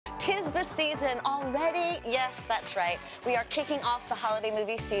'Tis the season already. Yes, that's right. We are kicking off the holiday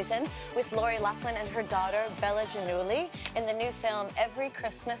movie season with Loughlin and her daughter, Bella Giannulli, in the new film, Every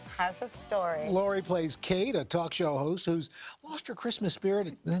Christmas Has a Story. Laurie plays Kate, a talk show host who's lost her Christmas spirit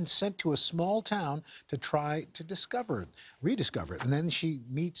and then sent to a small town to try to rediscover it. And then she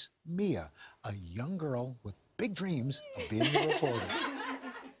meets Mia, a young girl with big dreams of being a reporter.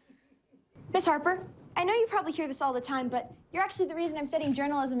 Miss Harper, I know you probably hear this all the time, but you're actually the reason I'm studying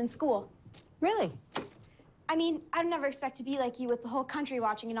journalism in school. Really? I mean, I'd never expect to be like you with the whole country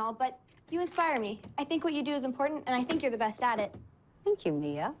watching and all, but you inspire me. I think what you do is important, and I think you're the best at it. Thank you,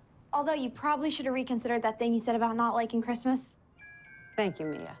 Mia. Although you probably should have reconsidered that thing you said about not liking Christmas. Thank you,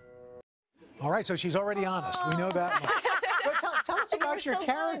 Mia. All right, so she's already honest. We know that much. But tell us about your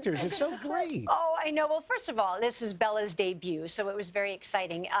characters. It's so great. Oh, I know. Well, first of all, this is Bella's debut, so it was very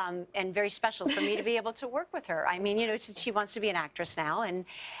exciting and very special for me to be able to work with her. I mean, you know, she wants to be an actress now, and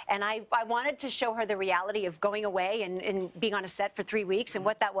I wanted to show her the reality of going away and being on a set for 3 weeks and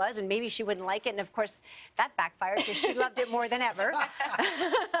what that was, and maybe she wouldn't like it, and of course, that backfired because she loved it more than ever.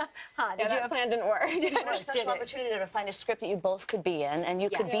 That plan didn't work. You had a special opportunity to find a script that you both could be in, and you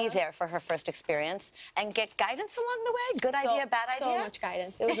could be there for her first experience and get guidance along the way. Good idea, bad idea? So much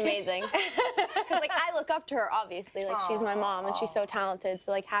guidance. It was amazing. Because, like, I look up to her, obviously. Like, she's my mom, and she's so talented.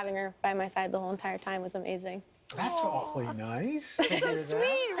 So, like, having her by my side the whole entire time was amazing. That's awfully nice. So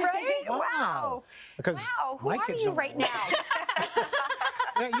sweet, right? Wow. Because wow. Who my are kids you don't right now?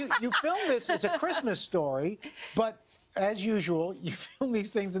 Now, you filmed this, it's a Christmas story, but as usual, you film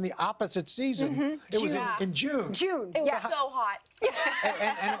these things in the opposite season. It was in June. June. It was so hot.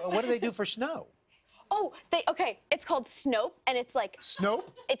 And what do they do for snow? Oh, okay. It's called Snope, and it's like Snope?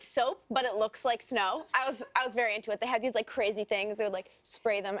 It's soap, but it looks like snow. I was very into it. They had these like crazy things. They would like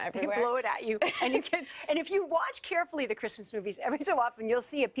spray them everywhere. They blow it at you, and if you watch carefully the Christmas movies, every so often you'll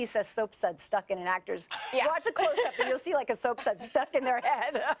see a piece of soap sud stuck in an actor's. Watch a close-up, and you'll see like a soap sud stuck in their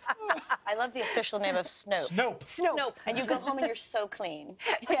head. I love the official name of Snope. Snope. And you go home and you're so clean.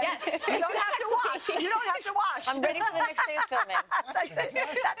 Yes. You don't have to wash. You don't have to wash. I'm ready for the next day of filming.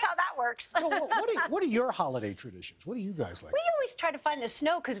 That's how that works. So what are your holiday traditions? What do you guys like? We always try to find the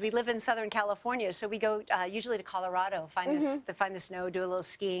snow because we live in Southern California, so we go usually to Colorado, find the snow, do a little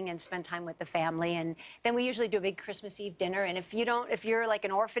skiing, and spend time with the family. And then we usually do a big Christmas Eve dinner. And if you're like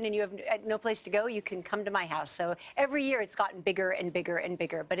an orphan and you have no place to go, you can come to my house. So every year it's gotten bigger and bigger and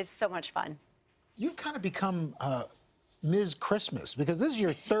bigger, but it's so much fun. You've kind of become Ms. Christmas, because this is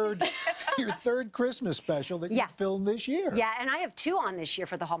your third Christmas special that you filmed this year. Yeah, and I have 2 on this year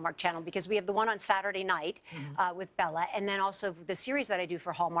for the Hallmark Channel, because we have the one on Saturday night with Bella, and then also the series that I do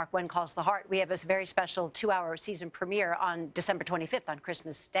for Hallmark, When Calls the Heart. We have a very special 2-hour season premiere on December 25th on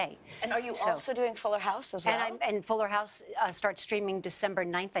Christmas Day. And are you also doing Fuller House as well? And Fuller House starts streaming December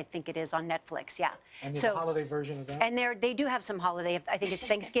 9th, I think it is, on Netflix, And there's a holiday version of that? And they do have some holiday, I think it's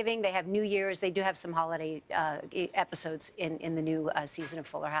Thanksgiving, they have New Year's, they do have some holiday episodes in the new season of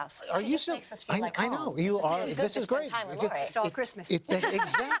Fuller House. Are you so? I know you are. This is great. It's all Christmas.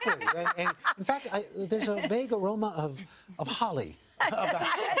 Exactly. And in fact, there's a vague aroma of holly. I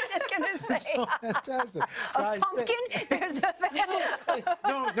was just going to say. So fantastic. Guys, pumpkin? There's a...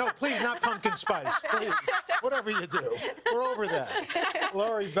 No, please, not pumpkin spice. Please, whatever you do, we're over that.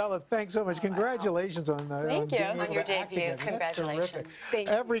 Laurie, Bella, thanks so much. Congratulations on Thank you. On your debut. Congratulations. Thank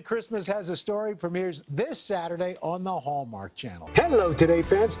you. Every Christmas Has a Story premieres this Saturday on the Hallmark Channel. Hello, Today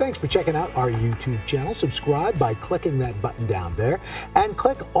fans. Thanks for checking out our YouTube channel. Subscribe by clicking that button down there and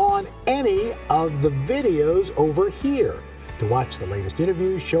click on any of the videos over here to watch the latest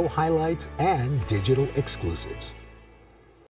interviews, show highlights, and digital exclusives.